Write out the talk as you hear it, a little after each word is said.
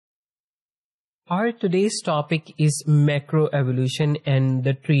Our today's topic is macroevolution and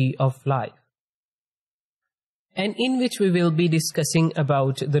the tree of life, and in which we will be discussing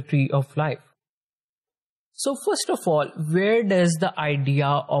about the tree of life. So first of all, where does the idea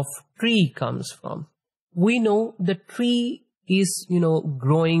of tree comes from? We know the tree is,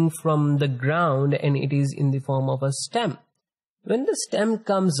 growing from the ground, and it is in the form of a stem. When the stem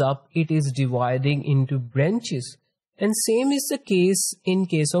comes up, it is dividing into branches. And same is the case in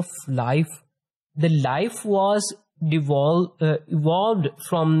case of life. The life was evolved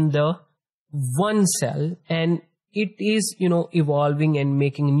from the one cell, and it is, evolving and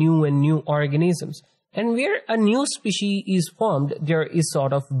making new and new organisms. And where a new species is formed, there is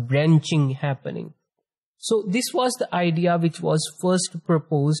sort of branching happening. So this was the idea which was first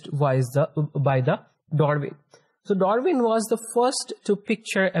proposed by the Darwin. So Darwin was the first to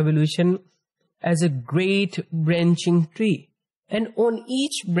picture evolution as a great branching tree. And on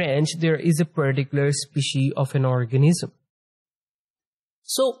each branch, there is a particular species of an organism.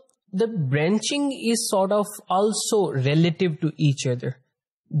 So the branching is sort of also relative to each other.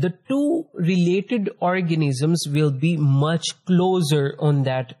 The two related organisms will be much closer on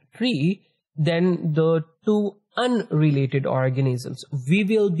that tree than the two unrelated organisms. We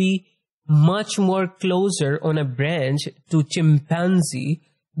will be much more closer on a branch to chimpanzee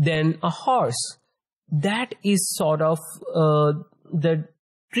than a horse. That is sort of the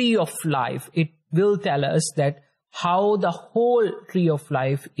tree of life. It will tell us that how the whole tree of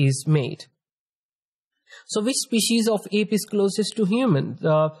life is made. So which species of ape is closest to human?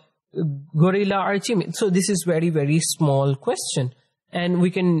 Gorilla or chimpanzee? So this is very, very small question. And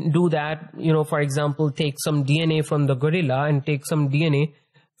we can do that, for example, take some DNA from the gorilla and take some DNA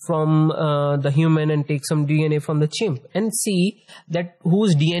from the human and take some DNA from the chimp and see that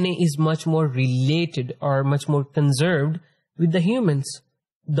whose DNA is much more related or much more conserved with the humans.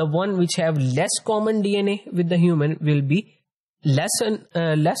 The one which have less common DNA with the human will be less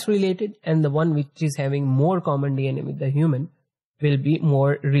related, and the one which is having more common DNA with the human will be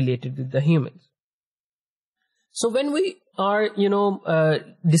more related with the humans. So when we are,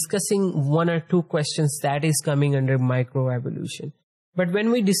 discussing one or two questions, that is coming under microevolution. But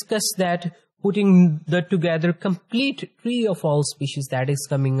when we discuss that, putting the together complete tree of all species, that is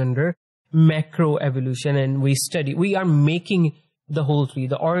coming under macroevolution, and we are making the whole tree.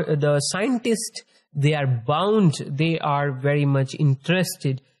 The scientists, they are bound, they are very much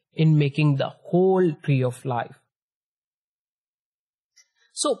interested in making the whole tree of life.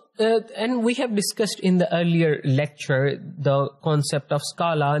 So, and we have discussed in the earlier lecture the concept of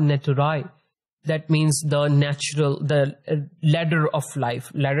scala naturae. That means the ladder of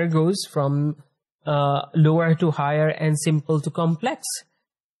life. Ladder goes from lower to higher and simple to complex.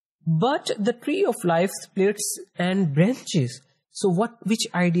 But the tree of life splits and branches. So which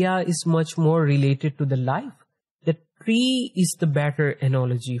idea is much more related to the life? The tree is the better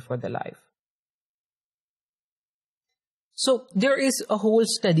analogy for the life. So there is a whole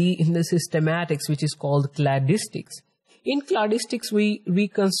study in the systematics which is called cladistics. In cladistics, we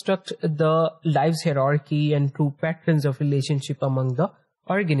reconstruct the life's hierarchy and true patterns of relationship among the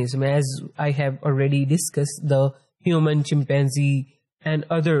organism. As I have already discussed, the human, chimpanzee, and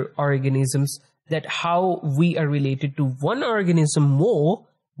other organisms, that how we are related to one organism more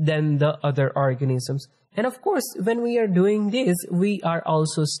than the other organisms. And of course, when we are doing this, we are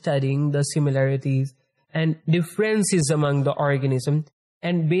also studying the similarities and differences among the organisms.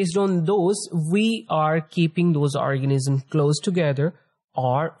 And based on those, we are keeping those organisms close together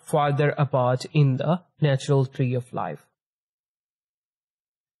or farther apart in the natural tree of life.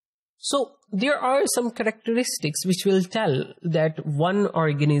 So there are some characteristics which will tell that one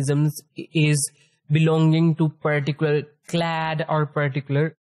organism is belonging to particular clade or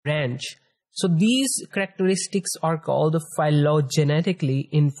particular branch. So these characteristics are called phylogenetically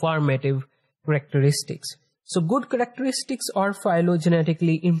informative characteristics. So good characteristics are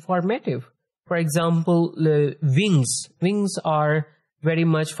phylogenetically informative. For example, wings. Wings are very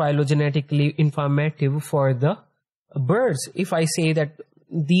much phylogenetically informative for the birds. If I say that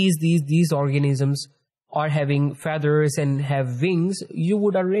these organisms are having feathers and have wings, you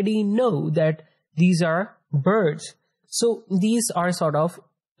would already know that these are birds. So these are sort of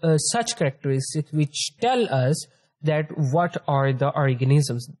such characteristics which tell us that what are the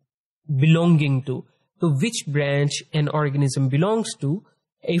organisms belonging to which branch an organism belongs to,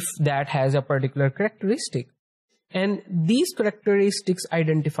 if that has a particular characteristic. And these characteristics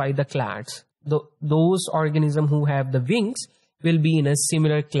identify the clades. Those organisms who have the wings will be in a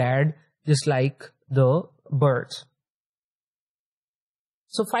similar clade, just like the birds.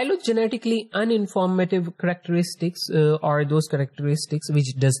 So phylogenetically uninformative characteristics are those characteristics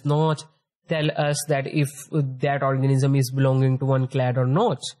which does not tell us that if that organism is belonging to one clade or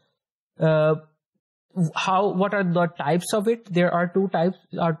not. What are the types of it? There are two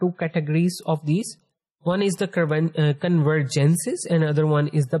categories of these. One is the convergences, and another one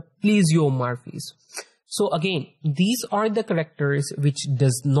is the plesioomorphies. So again, these are the characters which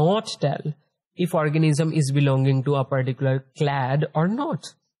does not tell if organism is belonging to a particular clade or not.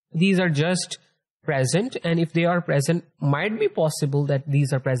 These are just present, and if they are present, might be possible that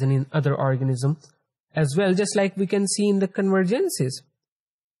these are present in other organisms as well, just like we can see in the convergences.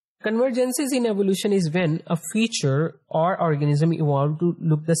 Convergences in evolution is when a feature or organism evolved to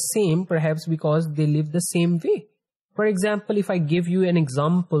look the same, perhaps because they live the same way. For example, if I give you an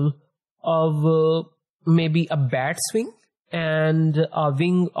example of maybe a bat's wing and a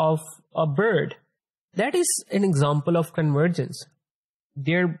wing of a bird, that is an example of convergence.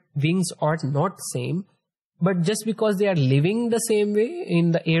 Their wings are not same, but just because they are living the same way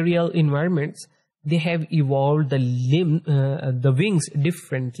in the aerial environments, they have evolved the wings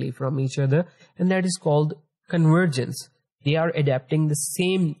differently from each other, and that is called convergence. They are adapting the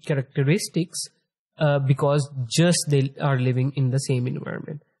same characteristics because just they are living in the same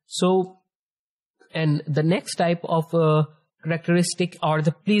environment. So, and the next type of characteristic are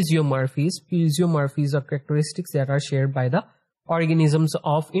the plesioomorphies. Plesioomorphies are characteristics that are shared by the organisms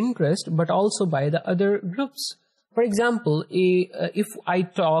of interest, but also by the other groups. For example, if I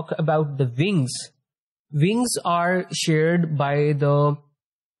talk about the wings are shared by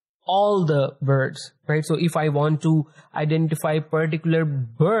all the birds, right? So if I want to identify a particular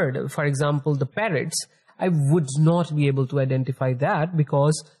bird, for example, the parrots, I would not be able to identify that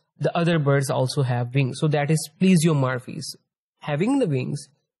because the other birds also have wings. So that is plesioomorphies. Having the wings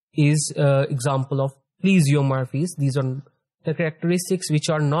is example of plesioomorphies. These are the characteristics which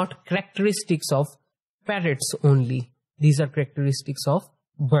are not characteristics of parrots only. These are characteristics of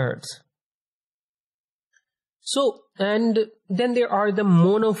birds. So, and then there are the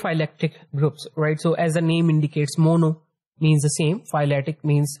monophyletic groups, right? So as the name indicates, mono means the same. Phyletic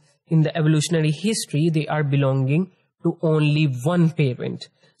means in the evolutionary history, they are belonging to only one parent.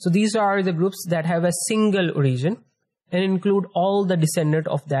 So these are the groups that have a single origin and include all the descendants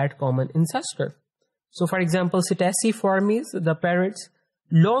of that common ancestor. So for example, Psittaciformes, the parrots,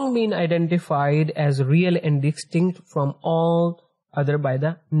 long been identified as real and distinct from all other by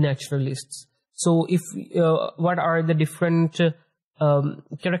the naturalists. So if what are the different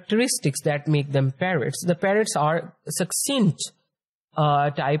characteristics that make them parrots? The parrots are succinct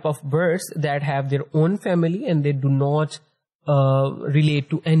type of birds that have their own family and they do not relate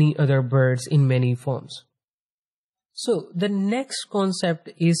to any other birds in many forms. So the next concept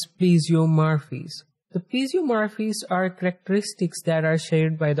is plesioomorphies. The plesioomorphies are characteristics that are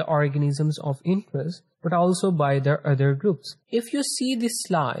shared by the organisms of interest, but also by their other groups. If you see this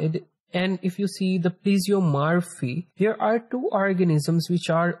slide, and if you see the plesioomorphy, there are two organisms which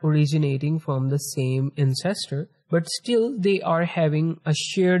are originating from the same ancestor, but still they are having a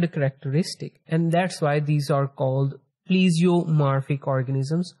shared characteristic. And that's why these are called plesioomorphic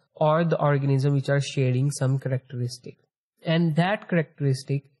organisms, or the organisms which are sharing some characteristic. And that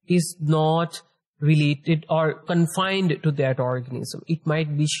characteristic is not related or confined to that organism. It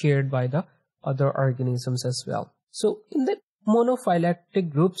might be shared by the other organisms as well. So in the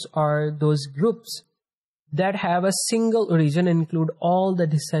monophyletic groups are those groups that have a single origin and include all the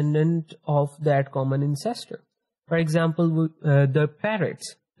descendants of that common ancestor. For example, the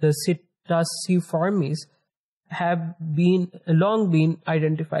parrots, the Psittaciformes, have long been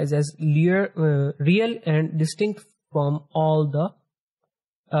identified as real and distinct from all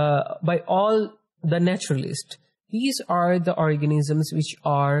by all the naturalists. These are the organisms which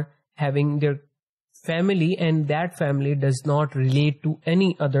are having their family, and that family does not relate to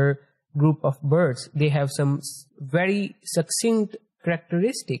any other group of birds. They have some very succinct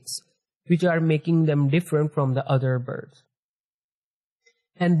characteristics which are making them different from the other birds.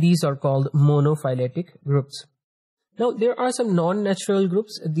 And these are called monophyletic groups. Now, there are some non-natural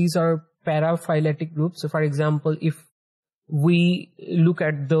groups. These are paraphyletic groups. So, for example, if we look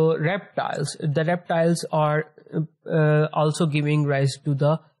at the reptiles are also giving rise to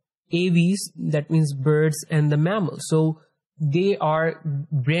the aves, that means birds, and the mammals. So they are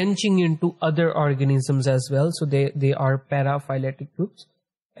branching into other organisms as well. So they are paraphyletic groups.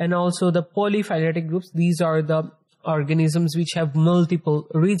 And also the polyphyletic groups, these are the organisms which have multiple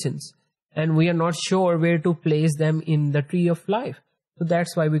origins, and we are not sure where to place them in the tree of life. So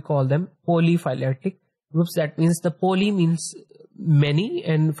that's why we call them polyphyletic groups. That means the poly means many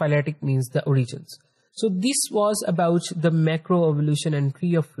and phyletic means the origins. So this was about the macroevolution and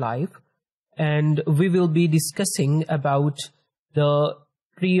tree of life, and we will be discussing about the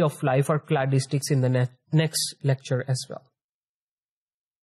tree of life or cladistics in the next lecture as well.